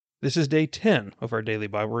This is day 10 of our daily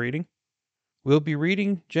Bible reading. We'll be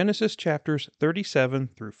reading Genesis chapters 37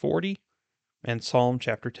 through 40 and Psalm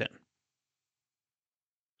chapter 10.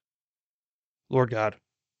 Lord God,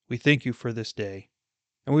 we thank you for this day,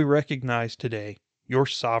 and we recognize today your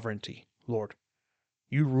sovereignty, Lord.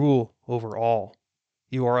 You rule over all.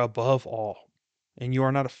 You are above all, and you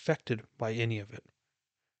are not affected by any of it.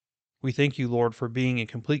 We thank you, Lord, for being in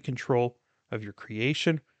complete control of your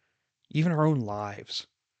creation, even our own lives.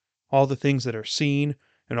 All the things that are seen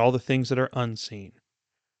and all the things that are unseen.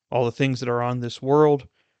 All the things that are on this world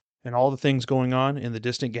and all the things going on in the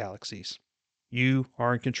distant galaxies. You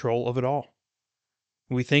are in control of it all.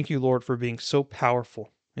 We thank you, Lord, for being so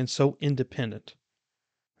powerful and so independent.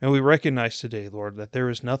 And we recognize today, Lord, that there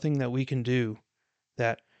is nothing that we can do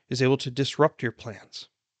that is able to disrupt your plans.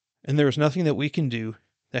 And there is nothing that we can do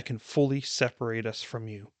that can fully separate us from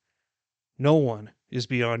you. No one is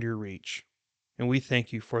beyond your reach. And we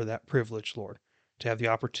thank you for that privilege, Lord, to have the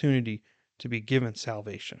opportunity to be given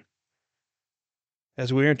salvation.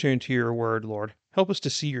 As we enter into your word, Lord, help us to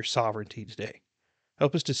see your sovereignty today.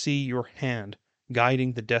 Help us to see your hand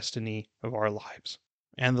guiding the destiny of our lives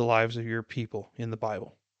and the lives of your people in the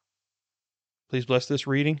Bible. Please bless this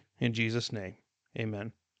reading in Jesus' name.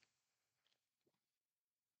 Amen.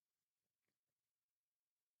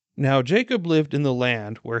 Now Jacob lived in the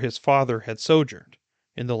land where his father had sojourned,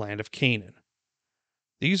 in the land of Canaan.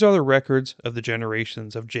 These are the records of the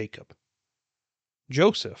generations of Jacob.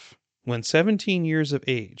 Joseph, when 17 years of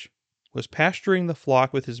age, was pasturing the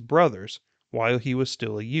flock with his brothers while he was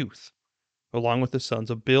still a youth, along with the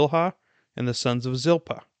sons of Bilhah and the sons of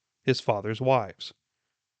Zilpah, his father's wives.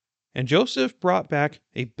 And Joseph brought back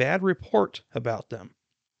a bad report about them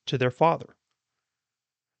to their father.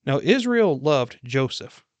 Now Israel loved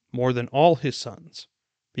Joseph more than all his sons,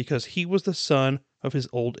 because he was the son of his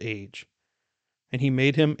old age, and he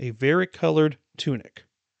made him a varicolored tunic.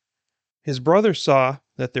 His brothers saw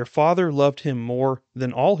that their father loved him more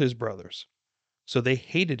than all his brothers, so they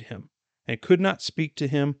hated him and could not speak to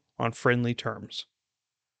him on friendly terms.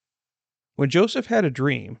 When Joseph had a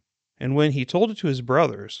dream, and when he told it to his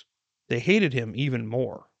brothers, they hated him even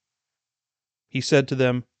more. He said to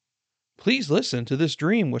them, "Please listen to this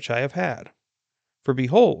dream which I have had. For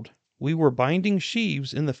behold, we were binding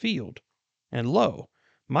sheaves in the field, and lo,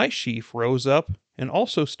 my sheaf rose up and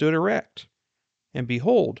also stood erect. And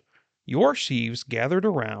behold, your sheaves gathered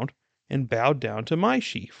around and bowed down to my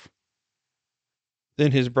sheaf."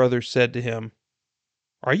 Then his brothers said to him,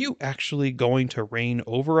 "Are you actually going to reign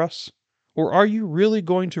over us? Or are you really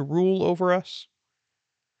going to rule over us?"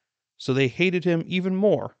 So they hated him even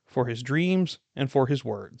more for his dreams and for his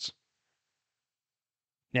words.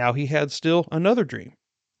 Now he had still another dream,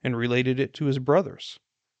 and related it to his brothers,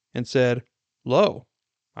 and said, "Lo,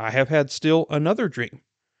 I have had still another dream,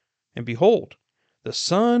 and behold, the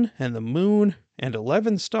sun and the moon and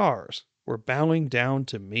 11 stars were bowing down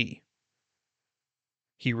to me."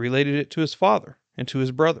 He related it to his father and to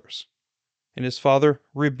his brothers, and his father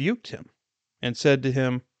rebuked him, and said to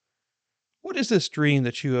him, "What is this dream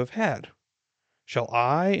that you have had? Shall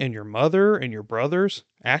I and your mother and your brothers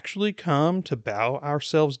actually come to bow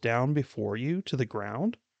ourselves down before you to the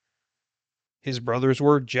ground?" His brothers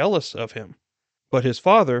were jealous of him, but his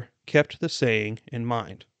father kept the saying in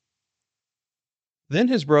mind. Then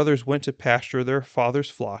his brothers went to pasture their father's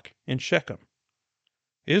flock in Shechem.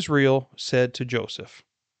 Israel said to Joseph,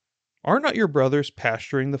 "Are not your brothers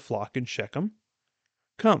pasturing the flock in Shechem?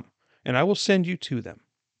 Come, and I will send you to them."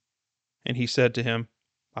 And he said to him,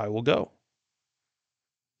 "I will go."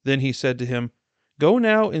 Then he said to him, "Go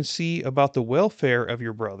now and see about the welfare of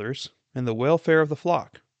your brothers and the welfare of the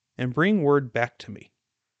flock, and bring word back to me."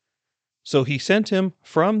 So he sent him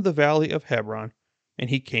from the valley of Hebron,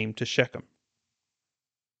 and he came to Shechem.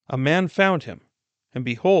 A man found him, and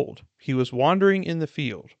behold, he was wandering in the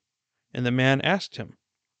field. And the man asked him,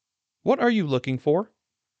 "What are you looking for?"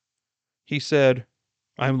 He said,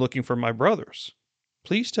 "I am looking for my brothers.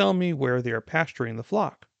 Please tell me where they are pasturing the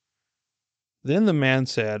flock." Then the man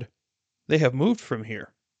said, "They have moved from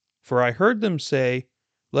here, for I heard them say,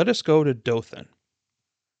 'Let us go to Dothan.'"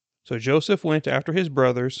 So Joseph went after his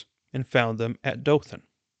brothers and found them at Dothan.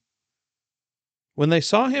 When they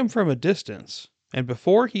saw him from a distance, and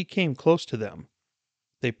before he came close to them,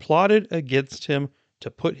 they plotted against him to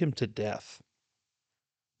put him to death.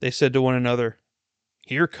 They said to one another,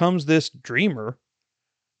 "Here comes this dreamer.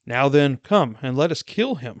 Now then, come and let us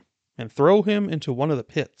kill him and throw him into one of the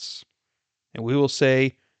pits. And we will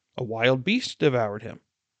say, 'A wild beast devoured him.'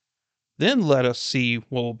 Then let us see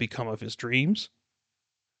what will become of his dreams."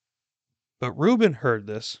 But Reuben heard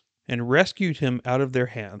this and rescued him out of their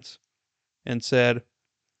hands, and said,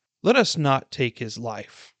 Let us not take his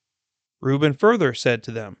life." Reuben further said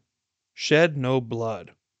to them, "Shed no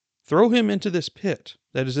blood. Throw him into this pit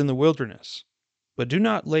that is in the wilderness, but do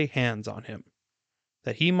not lay hands on him,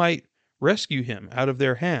 that he might rescue him out of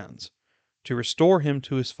their hands, to restore him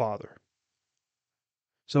to his father."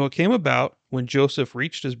 So it came about, when Joseph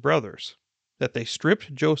reached his brothers, that they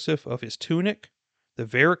stripped Joseph of his tunic, the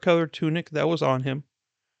varicolored tunic that was on him,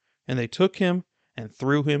 and they took him and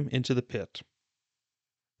threw him into the pit.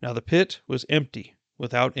 Now the pit was empty,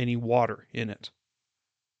 without any water in it.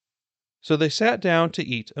 So they sat down to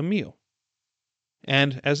eat a meal.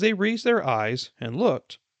 And as they raised their eyes and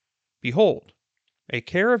looked, behold, a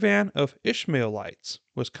caravan of Ishmaelites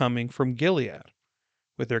was coming from Gilead,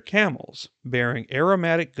 with their camels bearing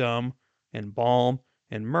aromatic gum and balm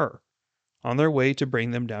and myrrh, on their way to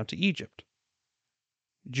bring them down to Egypt.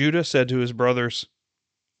 Judah said to his brothers,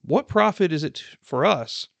 "What profit is it for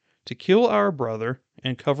us to kill our brother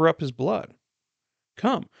and cover up his blood?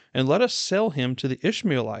 Come, and let us sell him to the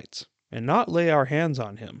Ishmaelites, and not lay our hands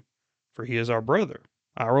on him, for he is our brother,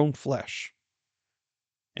 our own flesh."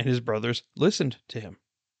 And his brothers listened to him.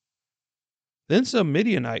 Then some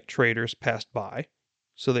Midianite traders passed by,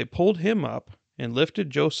 so they pulled him up and lifted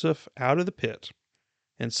Joseph out of the pit,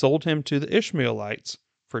 and sold him to the Ishmaelites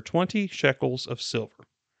for 20 shekels of silver.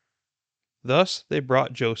 Thus they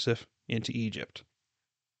brought Joseph into Egypt.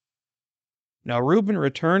 Now Reuben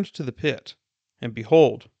returned to the pit, and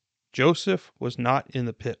behold, Joseph was not in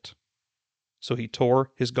the pit. So he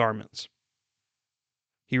tore his garments.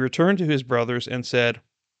 He returned to his brothers and said,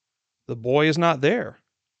 "The boy is not there.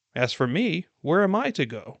 As for me, where am I to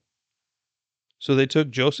go?" So they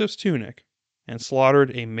took Joseph's tunic, and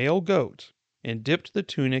slaughtered a male goat, and dipped the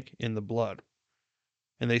tunic in the blood.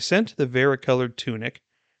 And they sent the varicolored tunic,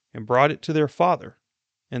 and brought it to their father,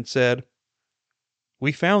 and said,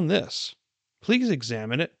 "We found this. Please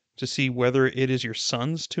examine it, to see whether it is your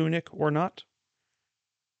son's tunic or not."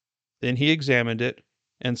 Then he examined it,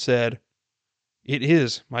 and said, "It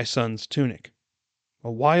is my son's tunic.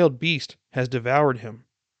 A wild beast has devoured him.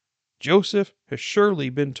 Joseph has surely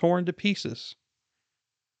been torn to pieces."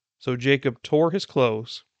 So Jacob tore his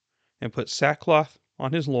clothes, and put sackcloth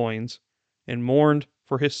on his loins, and mourned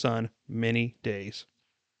for his son many days.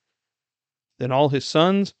 Then all his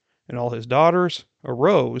sons and all his daughters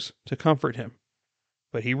arose to comfort him,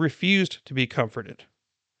 but he refused to be comforted.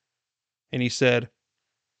 And he said,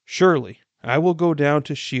 "Surely I will go down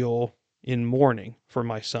to Sheol in mourning for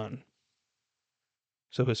my son."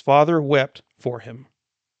 So his father wept for him.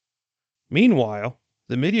 Meanwhile,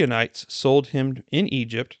 the Midianites sold him in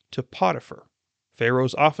Egypt to Potiphar,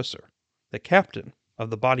 Pharaoh's officer, the captain of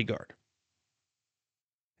the bodyguard.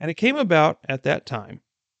 And it came about at that time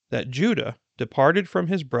that Judah departed from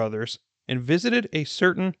his brothers and visited a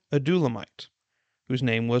certain Adullamite, whose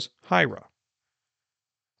name was Hira.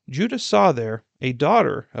 Judah saw there a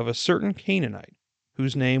daughter of a certain Canaanite,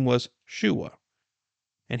 whose name was Shua,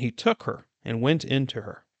 and he took her and went in to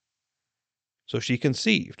her. So she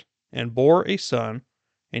conceived, and bore a son,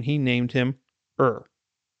 and he named him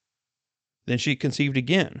Then she conceived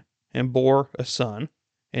again, and bore a son,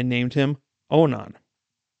 and named him Onan.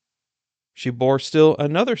 She bore still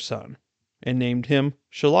another son, and named him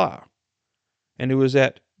Shelah, and it was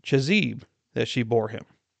at Chezib that she bore him.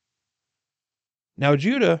 Now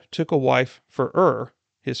Judah took a wife for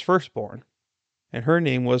his firstborn, and her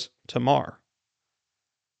name was Tamar.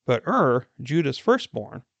 But Judah's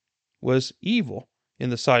firstborn, was evil in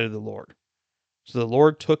the sight of the Lord, so the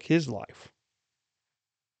Lord took his life.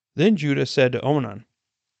 Then Judah said to Onan,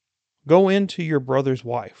 "Go in to your brother's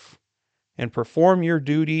wife, and perform your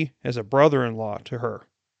duty as a brother-in-law to her,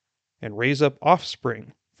 and raise up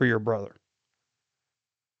offspring for your brother."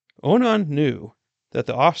 Onan knew that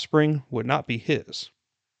the offspring would not be his,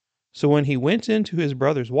 so when he went in to his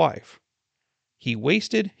brother's wife, he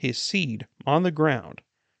wasted his seed on the ground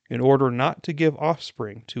in order not to give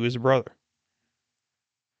offspring to his brother.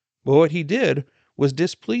 But what he did was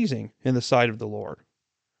displeasing in the sight of the Lord,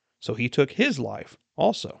 so he took his life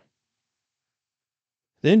also.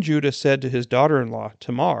 Then Judah said to his daughter-in-law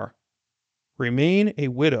Tamar, "Remain a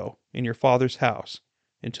widow in your father's house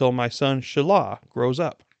until my son Shelah grows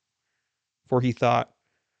up." For he thought,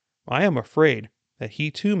 "I am afraid that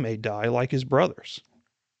he too may die like his brothers."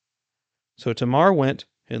 So Tamar went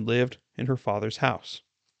and lived in her father's house.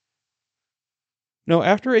 Now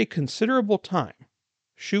after a considerable time,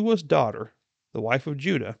 Shua's daughter, the wife of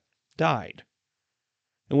Judah, died.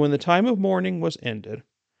 And when the time of mourning was ended,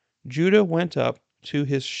 Judah went up to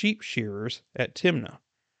his sheep shearers at Timnah,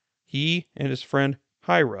 he and his friend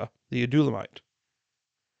Hira the Adullamite.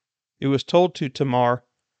 It was told to Tamar,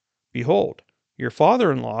 "Behold, your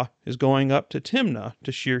father-in-law is going up to Timnah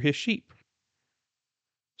to shear his sheep."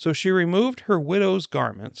 So she removed her widow's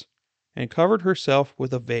garments, and covered herself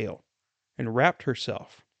with a veil, and wrapped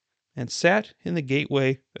herself, and sat in the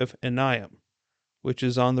gateway of Enaim, which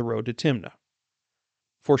is on the road to Timnah.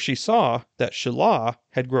 For she saw that Shelah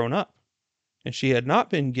had grown up, and she had not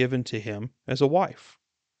been given to him as a wife.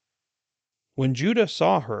 When Judah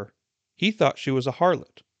saw her, he thought she was a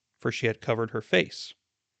harlot, for she had covered her face.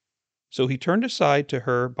 So he turned aside to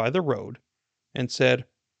her by the road, and said,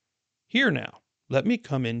 "Here now, let me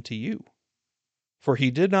come in to you." For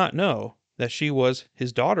he did not know that she was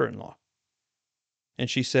his daughter-in-law. And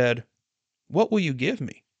she said, "What will you give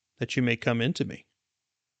me, that you may come in to me?"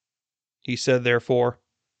 He said therefore,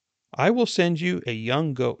 "I will send you a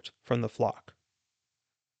young goat from the flock."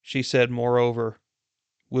 She said moreover,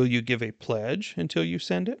 "Will you give a pledge until you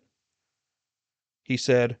send it?" He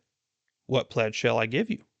said, "What pledge shall I give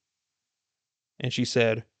you?" And she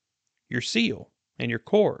said, "Your seal, and your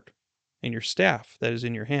cord, and your staff that is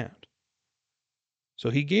in your hand." So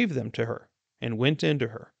he gave them to her, and went in to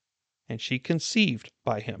her, and she conceived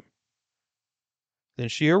by him. Then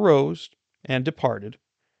she arose and departed,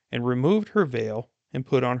 and removed her veil, and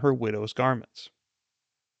put on her widow's garments.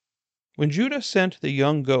 When Judah sent the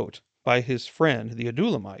young goat by his friend the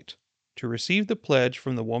Adullamite to receive the pledge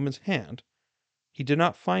from the woman's hand, he did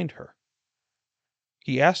not find her.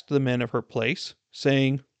 He asked the men of her place,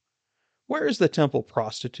 saying, "Where is the temple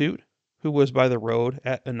prostitute who was by the road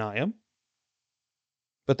at Enaim?"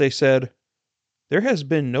 But they said, "There has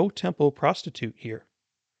been no temple prostitute here."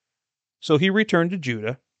 So he returned to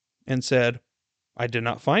Judah, and said, "I did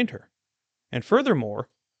not find her. And furthermore,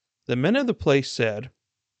 the men of the place said,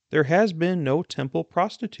 'There has been no temple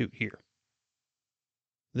prostitute here.'"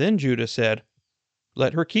 Then Judah said,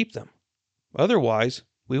 "Let her keep them. Otherwise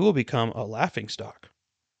we will become a laughingstock.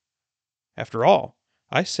 After all,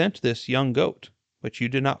 I sent this young goat, but you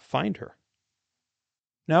did not find her."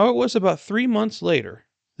 Now it was about 3 months later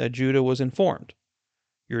that Judah was informed,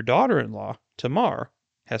 "Your daughter-in-law, Tamar,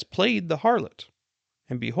 has played the harlot,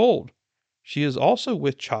 and behold, she is also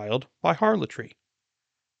with child by harlotry."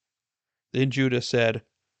 Then Judah said,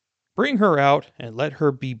 "Bring her out, and let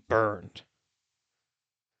her be burned."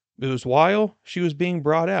 It was while she was being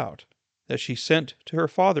brought out that she sent to her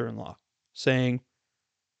father-in-law, saying,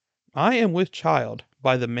 "I am with child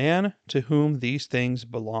by the man to whom these things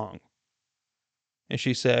belong." And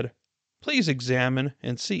she said, "Please examine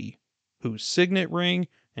and see, whose signet ring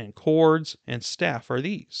and cords and staff are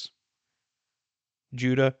these?"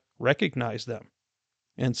 Judah recognized them,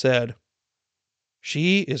 and said,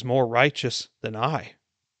 "She is more righteous than I,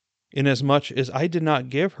 inasmuch as I did not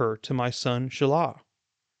give her to my son Shelah."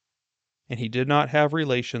 And he did not have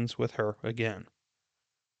relations with her again.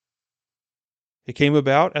 It came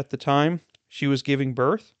about at the time she was giving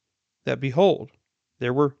birth, that behold,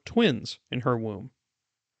 there were twins in her womb.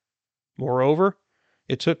 Moreover,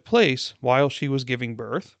 it took place while she was giving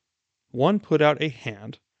birth, one put out a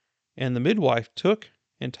hand, and the midwife took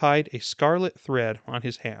and tied a scarlet thread on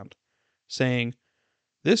his hand, saying,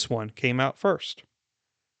 "This one came out first."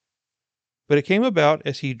 But it came about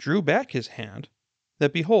as he drew back his hand,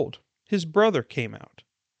 that behold, his brother came out.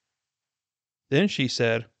 Then she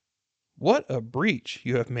said, "What a breach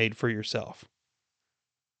you have made for yourself."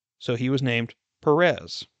 So he was named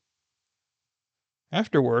Perez.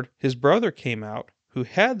 Afterward his brother came out, who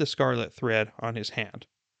had the scarlet thread on his hand,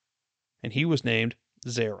 and he was named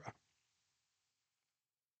Zerah.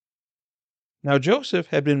 Now Joseph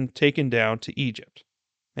had been taken down to Egypt,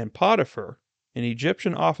 and Potiphar, an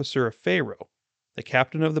Egyptian officer of Pharaoh, the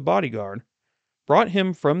captain of the bodyguard, brought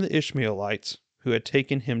him from the Ishmaelites who had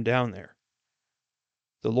taken him down there.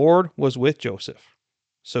 The Lord was with Joseph,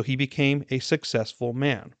 so he became a successful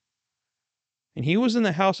man. And he was in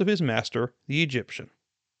the house of his master, the Egyptian.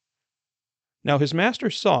 Now his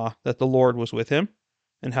master saw that the Lord was with him,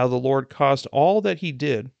 and how the Lord caused all that he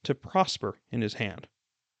did to prosper in his hand.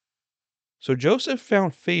 So Joseph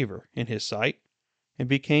found favor in his sight, and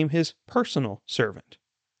became his personal servant,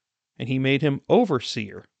 and he made him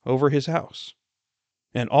overseer over his house,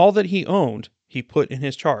 and all that he owned he put in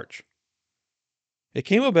his charge. It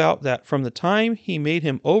came about that from the time he made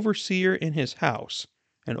him overseer in his house,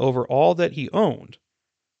 and over all that he owned,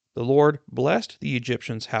 the Lord blessed the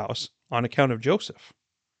Egyptian's house on account of Joseph.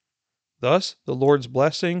 Thus the Lord's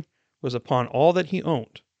blessing was upon all that he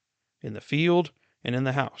owned, in the field and in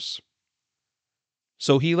the house.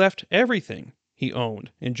 So he left everything he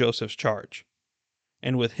owned in Joseph's charge,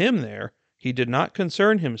 and with him there he did not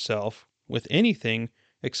concern himself with anything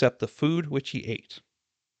except the food which he ate.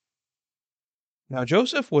 Now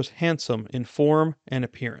Joseph was handsome in form and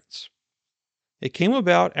appearance, It came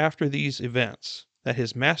about after these events that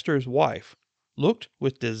his master's wife looked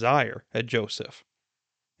with desire at Joseph,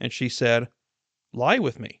 and she said, "Lie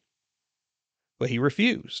with me." But he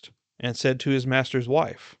refused, and said to his master's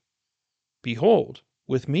wife, "Behold,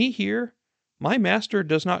 with me here, my master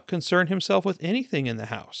does not concern himself with anything in the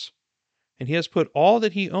house, and he has put all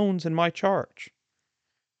that he owns in my charge.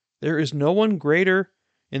 There is no one greater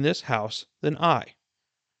in this house than I,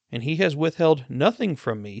 and he has withheld nothing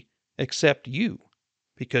from me except you,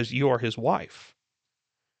 because you are his wife.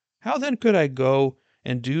 How then could I go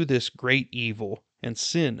and do this great evil and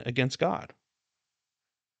sin against God?"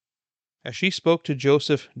 As she spoke to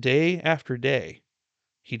Joseph day after day,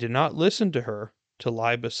 he did not listen to her to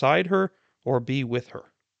lie beside her or be with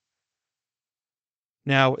her.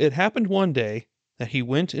 Now it happened one day that he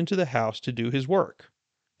went into the house to do his work,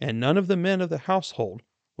 and none of the men of the household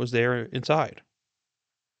was there inside.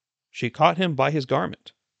 She caught him by his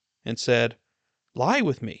garment, and said, "Lie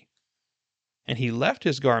with me." And he left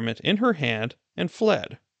his garment in her hand, and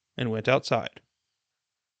fled, and went outside.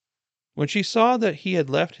 When she saw that he had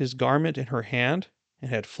left his garment in her hand,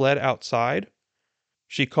 and had fled outside,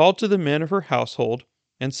 she called to the men of her household,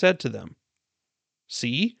 and said to them,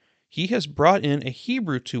 "See, he has brought in a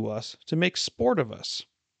Hebrew to us to make sport of us.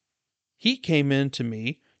 He came in to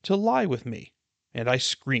me to lie with me, and I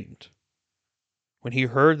screamed. When he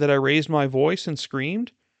heard that I raised my voice and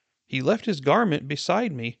screamed, he left his garment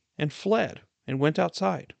beside me and fled, and went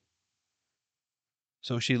outside."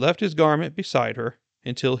 So she left his garment beside her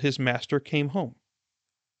until his master came home.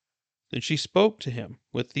 Then she spoke to him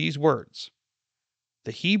with these words,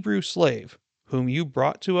 "The Hebrew slave whom you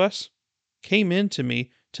brought to us came in to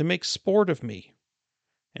me to make sport of me,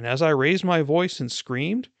 and as I raised my voice and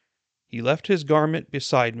screamed, he left his garment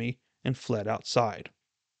beside me and fled outside."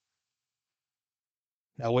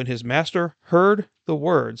 Now when his master heard the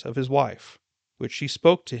words of his wife, which she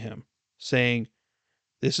spoke to him, saying,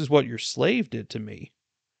 "This is what your slave did to me,"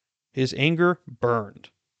 his anger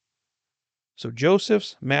burned. So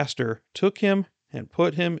Joseph's master took him and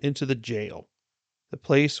put him into the jail, the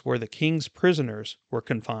place where the king's prisoners were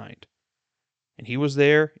confined, and he was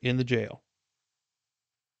there in the jail.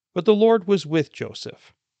 But the Lord was with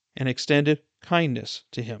Joseph, and extended kindness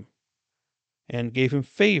to him, and gave him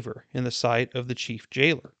favor in the sight of the chief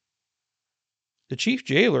jailer. The chief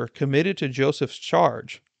jailer committed to Joseph's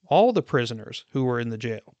charge all the prisoners who were in the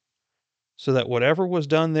jail, so that whatever was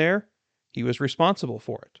done there, he was responsible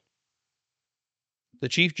for it. The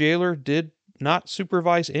chief jailer did not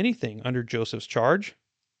supervise anything under Joseph's charge,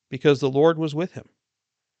 because the Lord was with him,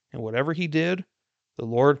 and whatever he did, the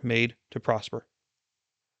Lord made to prosper.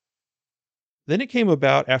 Then it came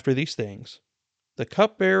about after these things, the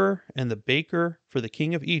cupbearer and the baker for the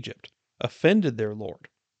king of Egypt offended their lord,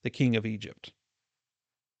 the king of Egypt.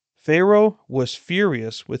 Pharaoh was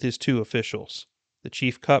furious with his two officials, the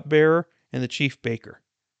chief cupbearer and the chief baker.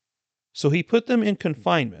 So he put them in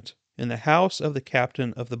confinement in the house of the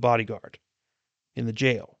captain of the bodyguard, in the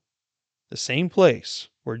jail, the same place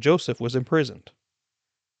where Joseph was imprisoned.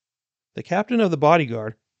 The captain of the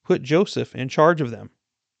bodyguard put Joseph in charge of them,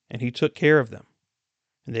 and he took care of them,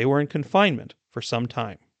 and they were in confinement for some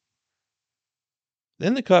time.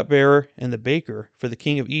 Then the cupbearer and the baker for the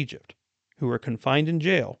king of Egypt, who were confined in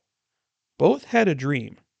jail, both had a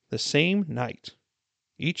dream the same night,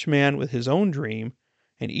 each man with his own dream,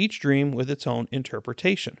 and each dream with its own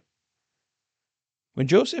interpretation. When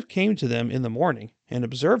Joseph came to them in the morning and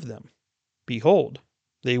observed them, behold,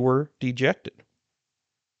 they were dejected.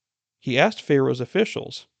 He asked Pharaoh's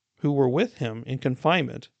officials, who were with him in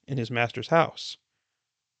confinement in his master's house,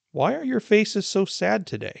 "Why are your faces so sad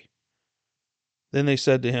today?" Then they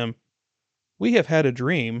said to him, "We have had a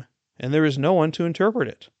dream, and there is no one to interpret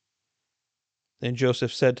it." Then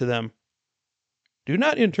Joseph said to them, "Do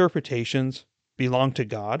not interpretations belong to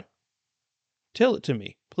God? Tell it to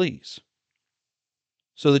me, please."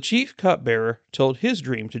 So the chief cupbearer told his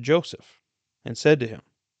dream to Joseph, and said to him,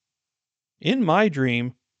 "In my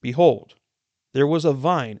dream, behold, there was a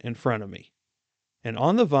vine in front of me, and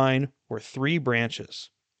on the vine were 3 branches.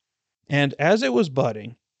 And as it was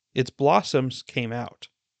budding, its blossoms came out,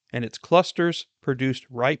 and its clusters produced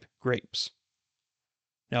ripe grapes.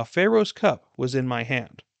 Now Pharaoh's cup was in my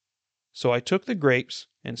hand. So I took the grapes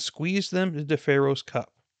and squeezed them into Pharaoh's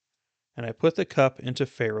cup, and I put the cup into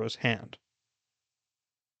Pharaoh's hand."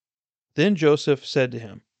 Then Joseph said to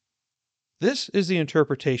him, "This is the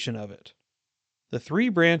interpretation of it. The 3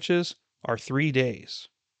 branches are 3 days.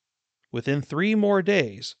 Within 3 more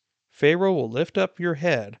days, Pharaoh will lift up your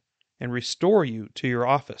head and restore you to your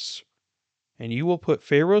office, and you will put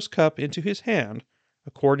Pharaoh's cup into his hand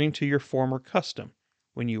according to your former custom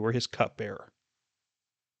when you were his cupbearer."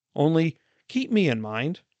 Only keep me in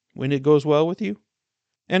mind when it goes well with you.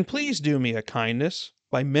 And please do me a kindness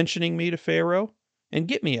by mentioning me to Pharaoh and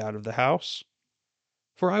get me out of the house.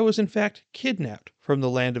 For I was in fact kidnapped from the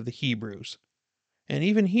land of the Hebrews, and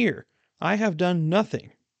even here I have done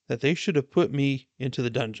nothing that they should have put me into the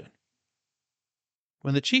dungeon."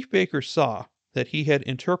 When the chief baker saw that he had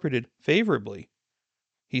interpreted favorably,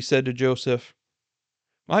 he said to Joseph,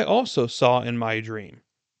 "I also saw in my dream,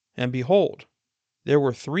 and behold, there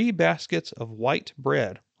were 3 baskets of white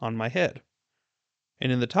bread on my head,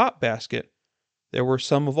 and in the top basket there were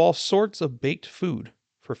some of all sorts of baked food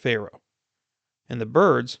for Pharaoh, and the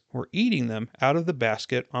birds were eating them out of the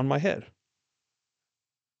basket on my head."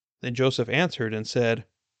 Then Joseph answered and said,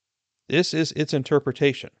 "This is its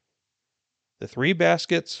interpretation. The 3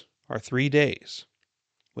 baskets are 3 days.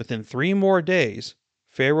 Within 3 more days,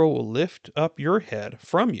 Pharaoh will lift up your head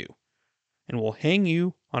from you and will hang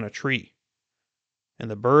you on a tree,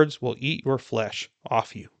 and the birds will eat your flesh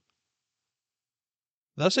off you."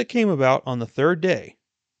 Thus it came about on the 3rd day,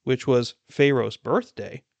 which was Pharaoh's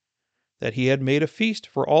birthday, that he had made a feast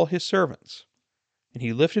for all his servants, and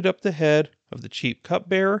he lifted up the head of the chief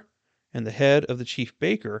cupbearer and the head of the chief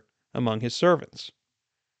baker among his servants.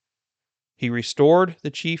 He restored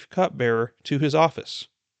the chief cupbearer to his office,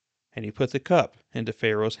 and he put the cup into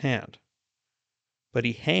Pharaoh's hand. But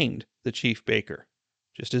he hanged the chief baker,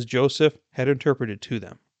 just as Joseph had interpreted to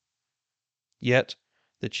them. Yet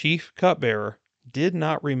the chief cupbearer did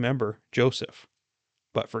not remember Joseph,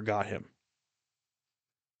 but forgot him.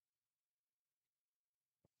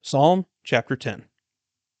 Psalm chapter 10.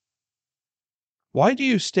 Why do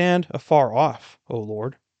you stand afar off, O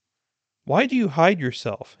Lord? Why do you hide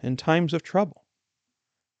yourself in times of trouble?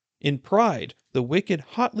 In pride the wicked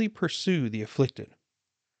hotly pursue the afflicted.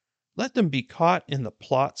 Let them be caught in the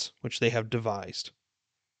plots which they have devised.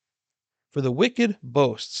 For the wicked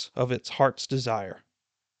boasts of its heart's desire,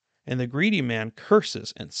 and the greedy man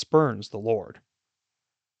curses and spurns the Lord.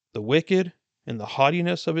 The wicked, in the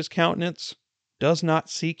haughtiness of his countenance, does not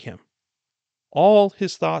seek him. All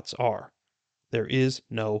his thoughts are, "There is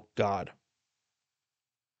no God."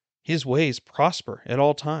 His ways prosper at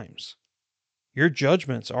all times. Your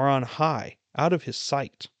judgments are on high, out of his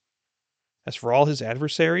sight. As for all his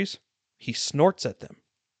adversaries, he snorts at them.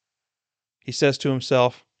 He says to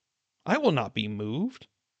himself, "I will not be moved.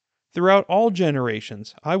 Throughout all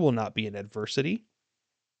generations, I will not be in adversity."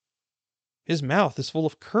 His mouth is full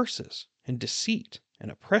of curses and deceit and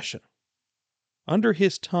oppression. Under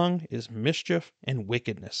his tongue is mischief and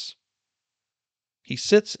wickedness. He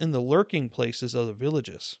sits in the lurking places of the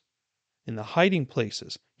villages. In the hiding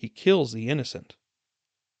places he kills the innocent.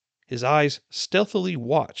 His eyes stealthily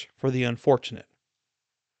watch for the unfortunate.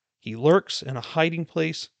 He lurks in a hiding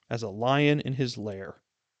place as a lion in his lair.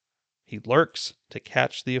 He lurks to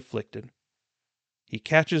catch the afflicted. He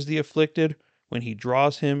catches the afflicted when he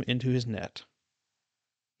draws him into his net.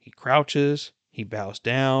 He crouches, he bows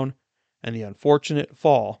down, and the unfortunate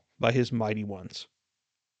fall by his mighty ones.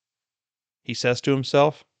 He says to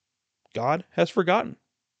himself, "God has forgotten.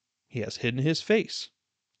 He has hidden his face.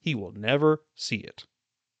 He will never see it."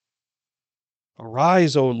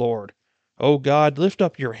 Arise, O Lord. O God, lift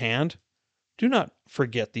up your hand. Do not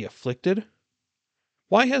forget the afflicted.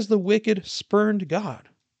 Why has the wicked spurned God?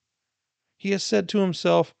 He has said to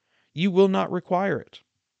himself, "You will not require it."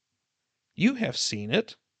 You have seen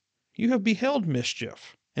it. You have beheld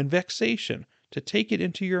mischief and vexation to take it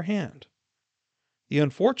into your hand. The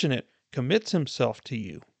unfortunate commits himself to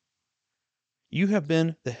you. You have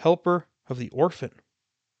been the helper of the orphan.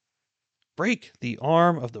 Break the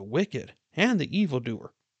arm of the wicked and the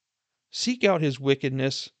evildoer. Seek out his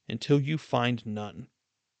wickedness until you find none.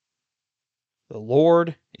 The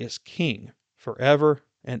Lord is king forever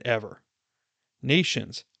and ever.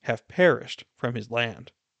 Nations have perished from his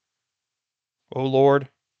land. O Lord,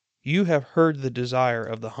 you have heard the desire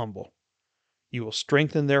of the humble. You will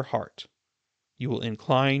strengthen their heart. You will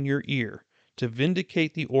incline your ear to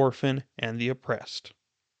vindicate the orphan and the oppressed,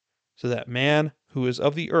 so that man who is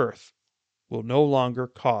of the earth will no longer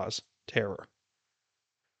cause terror.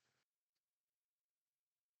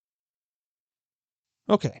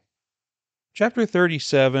 Okay, chapter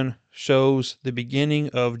 37 shows the beginning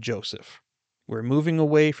of Joseph. We're moving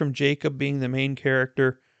away from Jacob being the main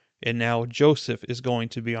character, and now Joseph is going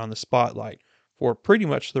to be on the spotlight for pretty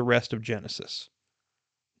much the rest of Genesis.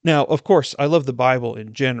 Now, of course, I love the Bible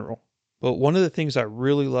in general, but one of the things I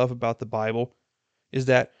really love about the Bible is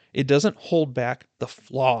that it doesn't hold back the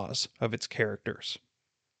flaws of its characters.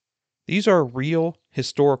 These are real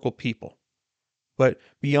historical people, but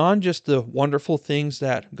beyond just the wonderful things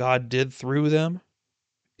that God did through them,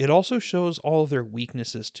 it also shows all of their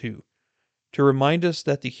weaknesses too, to remind us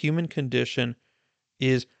that the human condition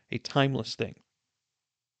is a timeless thing.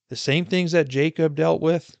 The same things that Jacob dealt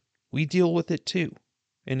with, we deal with it too,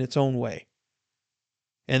 in its own way.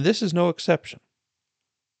 And this is no exception.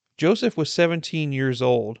 Joseph was 17 years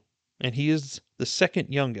old, and he is the second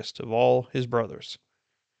youngest of all his brothers.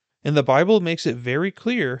 And the Bible makes it very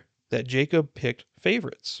clear that Jacob picked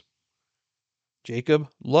favorites. Jacob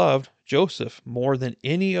loved Joseph more than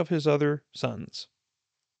any of his other sons.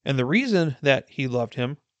 And the reason that he loved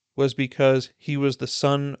him was because he was the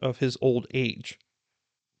son of his old age.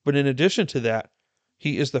 But in addition to that,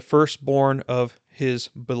 he is the firstborn of his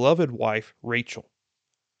beloved wife, Rachel.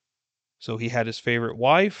 So he had his favorite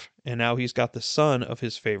wife, and now he's got the son of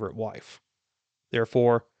his favorite wife.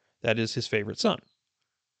 Therefore, that is his favorite son.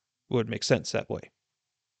 It would make sense that way.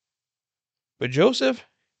 But Joseph,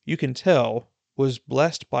 you can tell, was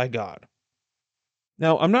blessed by God.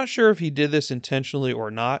 Now, I'm not sure if he did this intentionally or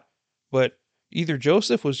not, but either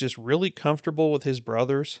Joseph was just really comfortable with his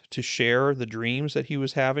brothers to share the dreams that he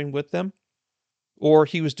was having with them, or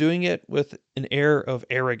he was doing it with an air of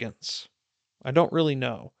arrogance. I don't really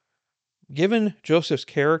know. Given Joseph's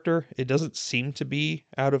character, it doesn't seem to be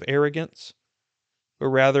out of arrogance, but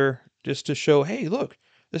rather just to show, hey, look,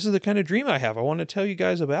 this is the kind of dream I have. I want to tell you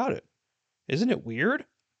guys about it. Isn't it weird?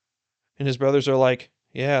 And his brothers are like,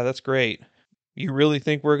 yeah, that's great. You really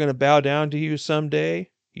think we're going to bow down to you someday?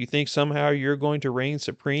 You think somehow you're going to reign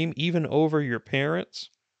supreme even over your parents?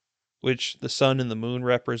 Which the sun and the moon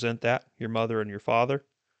represent that, your mother and your father.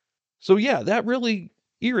 So yeah, that really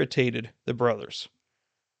irritated the brothers.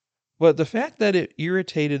 But the fact that it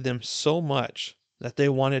irritated them so much that they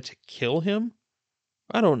wanted to kill him,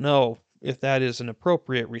 I don't know if that is an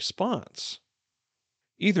appropriate response.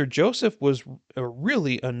 Either Joseph was a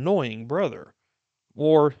really annoying brother,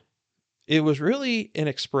 or it was really an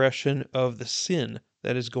expression of the sin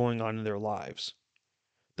that is going on in their lives,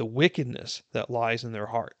 the wickedness that lies in their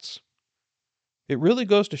hearts. It really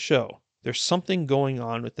goes to show there's something going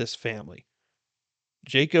on with this family.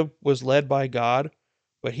 Jacob was led by God,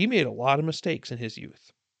 but he made a lot of mistakes in his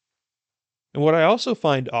youth. And what I also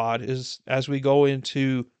find odd is as we go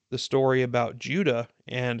into the story about Judah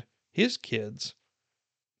and his kids,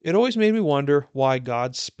 it always made me wonder why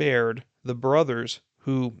God spared the brothers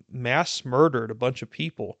who mass murdered a bunch of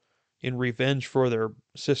people in revenge for their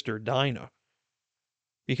sister Dinah.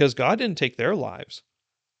 Because God didn't take their lives,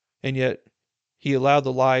 and yet he allowed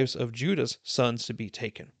the lives of Judah's sons to be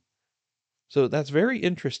taken. So that's very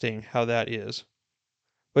interesting how that is.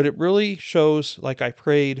 But it really shows, like I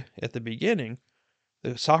prayed at the beginning,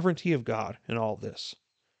 the sovereignty of God in all this.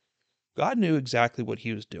 God knew exactly what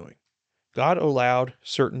he was doing. God allowed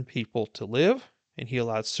certain people to live, and he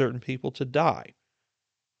allowed certain people to die.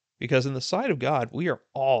 Because in the sight of God, we are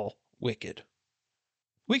all wicked.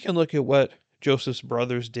 We can look at what Joseph's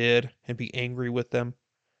brothers did and be angry with them.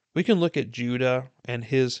 We can look at Judah and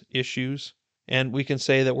his issues, and we can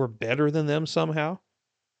say that we're better than them somehow.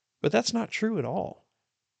 But that's not true at all.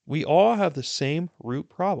 We all have the same root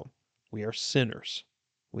problem. We are sinners.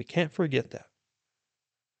 We can't forget that.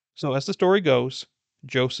 So as the story goes,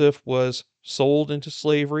 Joseph was sold into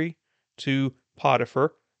slavery to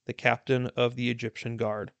Potiphar, the captain of the Egyptian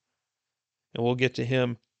guard. And we'll get to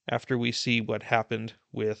him after we see what happened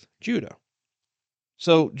with Judah.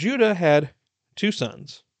 So Judah had two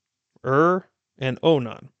sons, and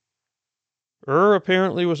Onan.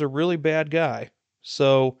 Apparently was a really bad guy,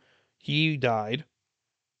 so he died.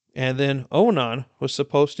 And then Onan was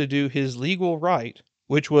supposed to do his legal right,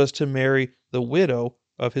 which was to marry the widow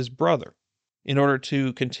of his brother in order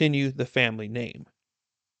to continue the family name.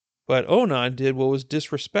 But Onan did what was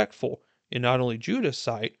disrespectful in not only Judah's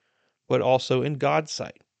sight, but also in God's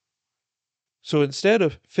sight. So instead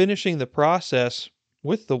of finishing the process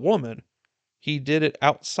with the woman, he did it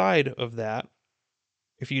outside of that,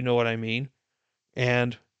 if you know what I mean.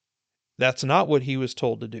 And that's not what he was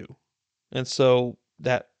told to do. And so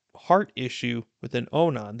that heart issue within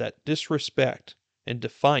Onan, that disrespect and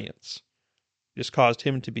defiance, just caused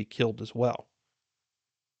him to be killed as well.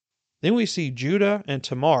 Then we see Judah and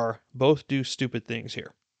Tamar both do stupid things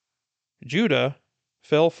here. Judah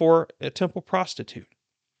fell for a temple prostitute,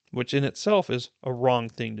 which in itself is a wrong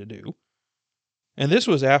thing to do. And this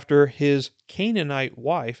was after his Canaanite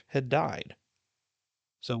wife had died.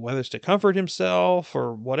 So whether it's to comfort himself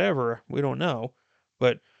or whatever, we don't know.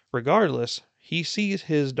 But regardless, he sees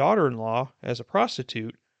his daughter-in-law as a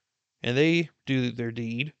prostitute, and they do their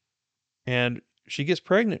deed, and she gets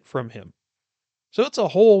pregnant from him. So it's a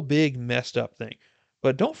whole big messed up thing.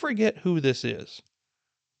 But don't forget who this is.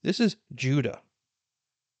 This is Judah.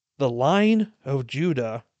 The line of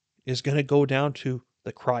Judah is going to go down to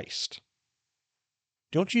the Christ.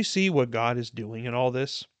 Don't you see what God is doing in all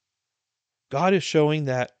this? God is showing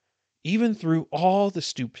that even through all the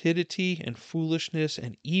stupidity and foolishness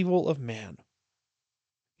and evil of man,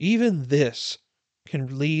 even this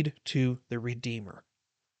can lead to the Redeemer.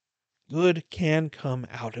 Good can come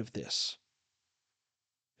out of this.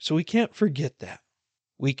 So we can't forget that.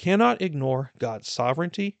 We cannot ignore God's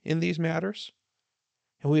sovereignty in these matters.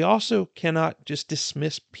 And we also cannot just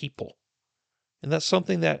dismiss people. And that's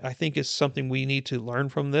something that I think is something we need to learn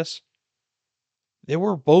from this. They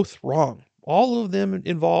were both wrong. All of them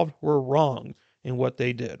involved were wrong in what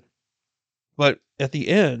they did. But at the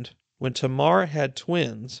end, when Tamar had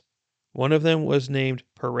twins, one of them was named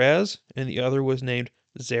Perez and the other was named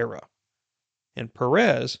Zerah. And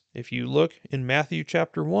Perez, if you look in Matthew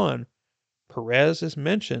chapter 1, Perez is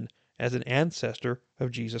mentioned as an ancestor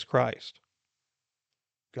of Jesus Christ.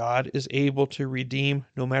 God is able to redeem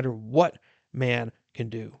no matter what man can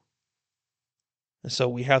do. And so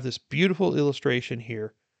we have this beautiful illustration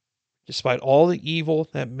here. Despite all the evil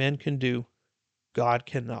that men can do, God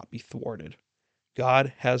cannot be thwarted.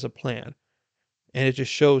 God has a plan. And it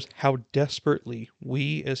just shows how desperately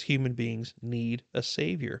we as human beings need a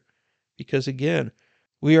Savior. Because again,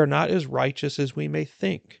 we are not as righteous as we may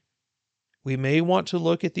think. We may want to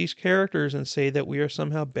look at these characters and say that we are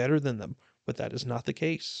somehow better than them, but that is not the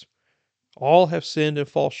case. All have sinned and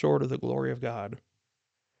fall short of the glory of God.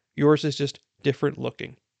 Yours is just different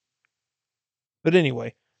looking. But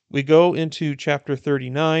anyway, we go into chapter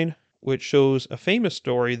 39, which shows a famous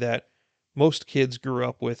story that most kids grew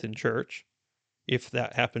up with in church, if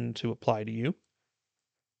that happened to apply to you.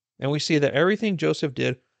 And we see that everything Joseph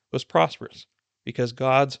did was prosperous because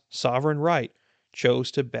God's sovereign right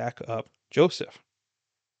chose to back up Joseph.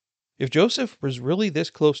 If Joseph was really this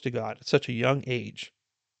close to God at such a young age,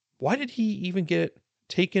 why did he even get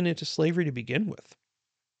taken into slavery to begin with?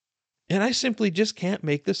 And I simply just can't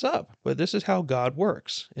make this up, but this is how God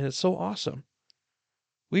works, and it's so awesome.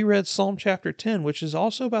 We read Psalm chapter 10, which is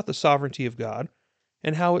also about the sovereignty of God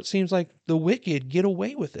and how it seems like the wicked get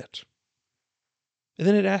away with it. And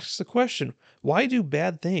then it asks the question, why do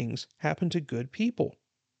bad things happen to good people?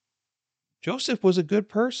 Joseph was a good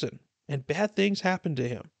person, and bad things happened to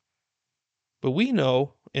him. But we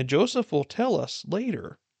know, and Joseph will tell us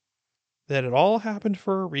later, that it all happened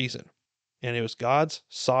for a reason, and it was God's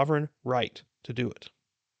sovereign right to do it.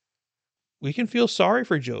 We can feel sorry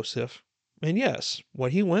for Joseph, and yes,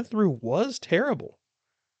 what he went through was terrible.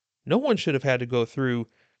 No one should have had to go through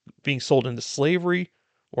being sold into slavery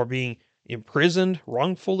or being imprisoned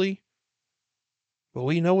wrongfully. But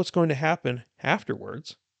we know what's going to happen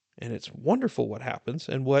afterwards, and it's wonderful what happens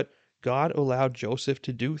and what God allowed Joseph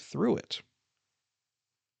to do through it.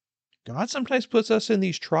 God sometimes puts us in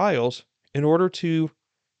these trials in order to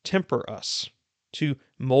temper us, to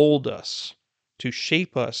mold us, to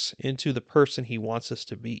shape us into the person He wants us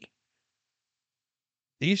to be.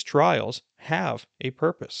 These trials have a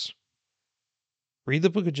purpose. Read the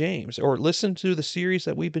book of James or listen to the series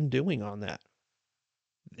that we've been doing on that.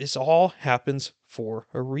 This all happens for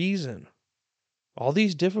a reason. All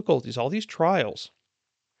these difficulties, all these trials,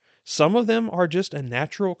 some of them are just a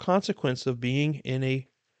natural consequence of being in a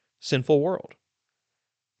sinful world.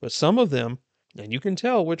 But some of them, and you can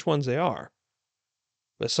tell which ones they are,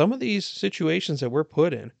 but some of these situations that we're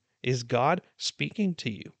put in is God speaking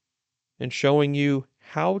to you and showing you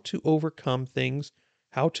how to overcome things,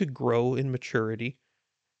 how to grow in maturity,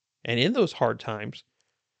 and in those hard times,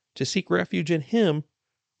 to seek refuge in Him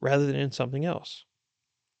rather than in something else.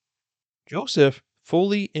 Joseph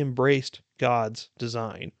fully embraced God's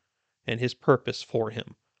design and His purpose for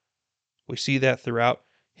him. We see that throughout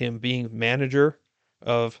him being manager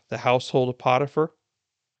of the household of Potiphar.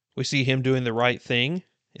 We see him doing the right thing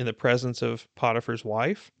in the presence of Potiphar's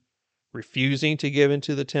wife, refusing to give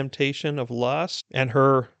into the temptation of lust and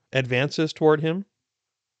her advances toward him.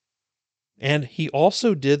 And he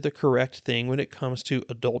also did the correct thing when it comes to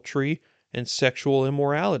adultery and sexual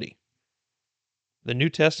immorality. The New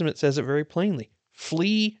Testament says it very plainly.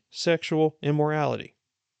 Flee sexual immorality.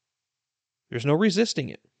 There's no resisting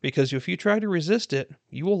it, because if you try to resist it,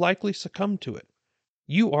 you will likely succumb to it.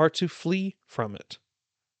 You are to flee from it.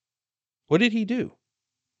 What did he do?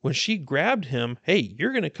 When she grabbed him, hey,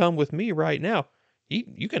 you're going to come with me right now.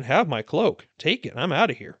 You can have my cloak. Take it. I'm out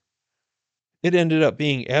of here. It ended up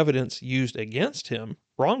being evidence used against him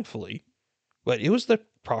wrongfully, but it was the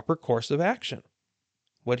proper course of action.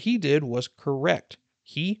 What he did was correct.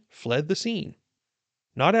 He fled the scene.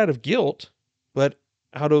 Not out of guilt, but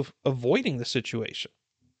out of avoiding the situation.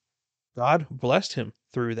 God blessed him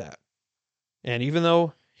through that. And even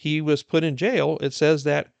though he was put in jail, it says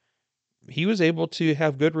that he was able to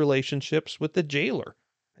have good relationships with the jailer,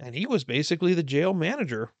 and he was basically the jail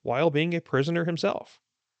manager while being a prisoner himself.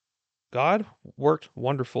 God worked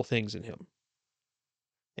wonderful things in him.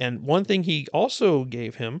 And one thing he also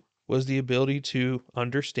gave him was the ability to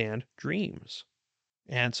understand dreams.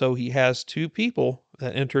 And so he has two people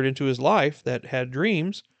that entered into his life that had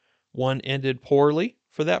dreams. One ended poorly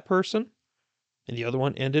for that person, and the other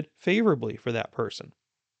one ended favorably for that person.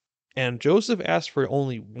 And Joseph asked for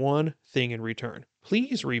only one thing in return.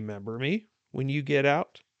 Please remember me when you get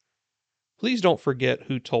out. Please don't forget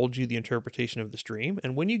who told you the interpretation of this dream.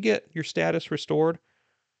 And when you get your status restored,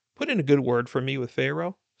 put in a good word for me with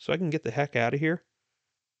Pharaoh so I can get the heck out of here.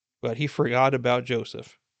 But he forgot about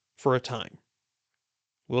Joseph for a time.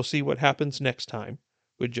 We'll see what happens next time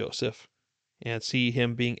with Joseph and see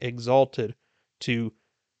him being exalted to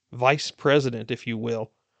vice president, if you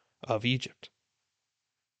will, of Egypt.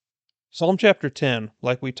 Psalm chapter 10,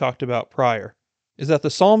 like we talked about prior, is that the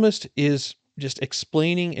psalmist is just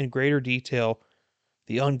explaining in greater detail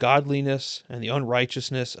the ungodliness and the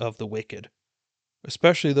unrighteousness of the wicked,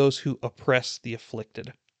 especially those who oppress the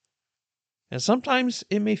afflicted. And sometimes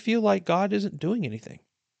it may feel like God isn't doing anything.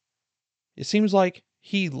 It seems like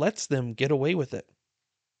he lets them get away with it.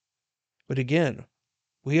 But again,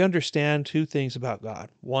 we understand two things about God.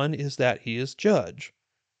 One is that he is judge.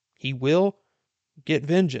 He will get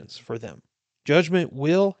vengeance for them. Judgment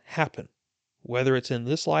will happen, whether it's in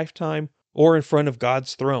this lifetime or in front of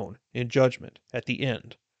God's throne in judgment at the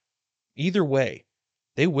end. Either way,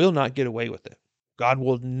 they will not get away with it. God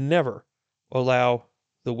will never allow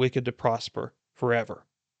the wicked to prosper forever.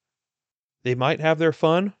 They might have their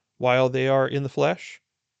fun while they are in the flesh,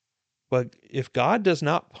 but if God does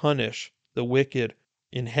not punish the wicked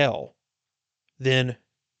in hell, then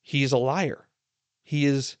he's a liar. He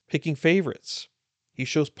is picking favorites. He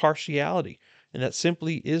shows partiality, and that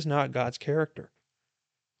simply is not God's character.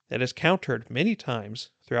 That is countered many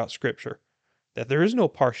times throughout Scripture, that there is no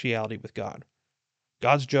partiality with God.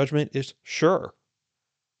 God's judgment is sure.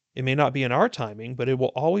 It may not be in our timing, but it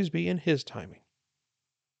will always be in his timing.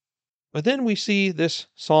 But then we see this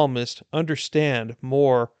psalmist understand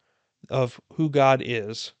more of who God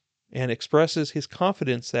is and expresses his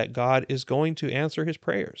confidence that God is going to answer his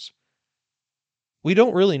prayers. We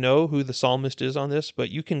don't really know who the psalmist is on this, but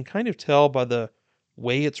you can kind of tell by the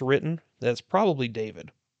way it's written that it's probably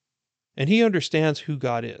David. And he understands who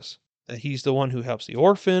God is, that he's the one who helps the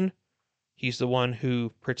orphan, he's the one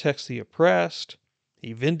who protects the oppressed,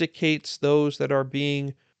 he vindicates those that are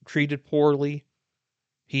being treated poorly.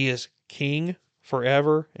 He is king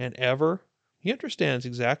forever and ever. He understands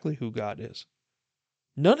exactly who God is.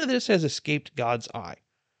 None of this has escaped God's eye.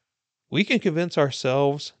 We can convince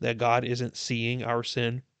ourselves that God isn't seeing our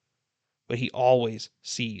sin, but he always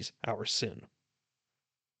sees our sin.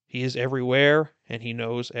 He is everywhere and he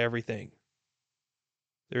knows everything.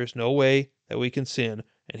 There is no way that we can sin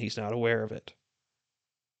and he's not aware of it.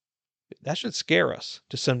 That should scare us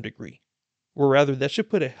to some degree, or rather, that should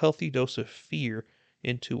put a healthy dose of fear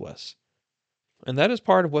into us. And that is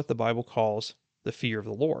part of what the Bible calls the fear of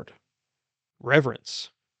the Lord. Reverence,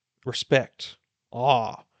 respect,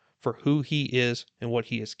 awe for who he is and what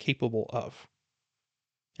he is capable of.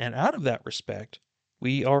 And out of that respect,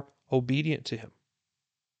 we are obedient to him.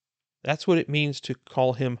 That's what it means to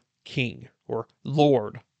call him King or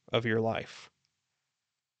Lord of your life.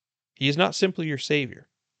 He is not simply your Savior.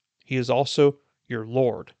 He is also your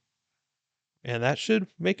Lord. And that should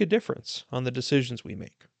make a difference on the decisions we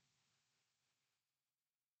make.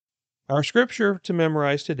 Our scripture to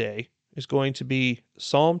memorize today is going to be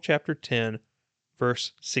Psalm chapter 10,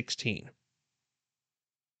 verse 16.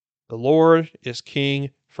 The Lord is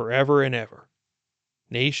king forever and ever.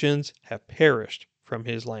 Nations have perished from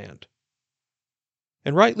his land.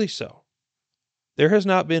 And rightly so. There has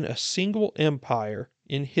not been a single empire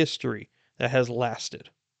in history that has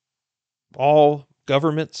lasted. All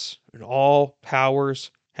governments and all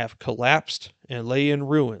powers have collapsed and lay in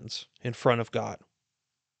ruins in front of God.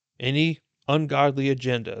 Any ungodly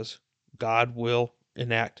agendas, God will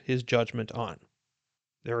enact his judgment on.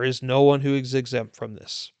 There is no one who is exempt from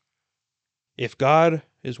this. If God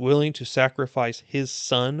is willing to sacrifice his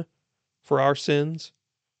son for our sins,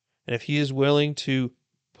 and if he is willing to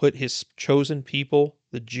put his chosen people,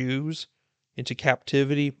 the Jews, into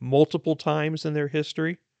captivity multiple times in their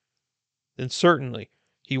history, then certainly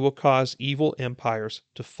he will cause evil empires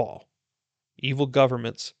to fall, evil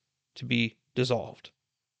governments to be dissolved.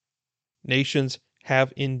 Nations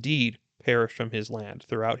have indeed perished from his land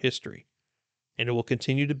throughout history, and it will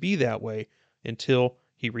continue to be that way until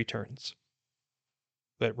he returns.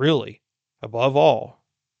 But really, above all,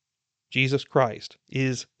 Jesus Christ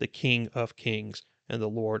is the King of kings and the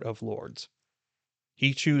Lord of lords.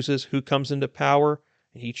 He chooses who comes into power,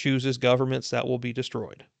 and he chooses governments that will be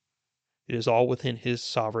destroyed. It is all within his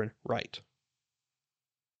sovereign right.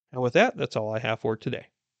 And with that, that's all I have for today.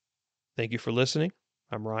 Thank you for listening.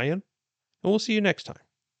 I'm Ryan, and we'll see you next time.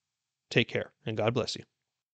 Take care, and God bless you.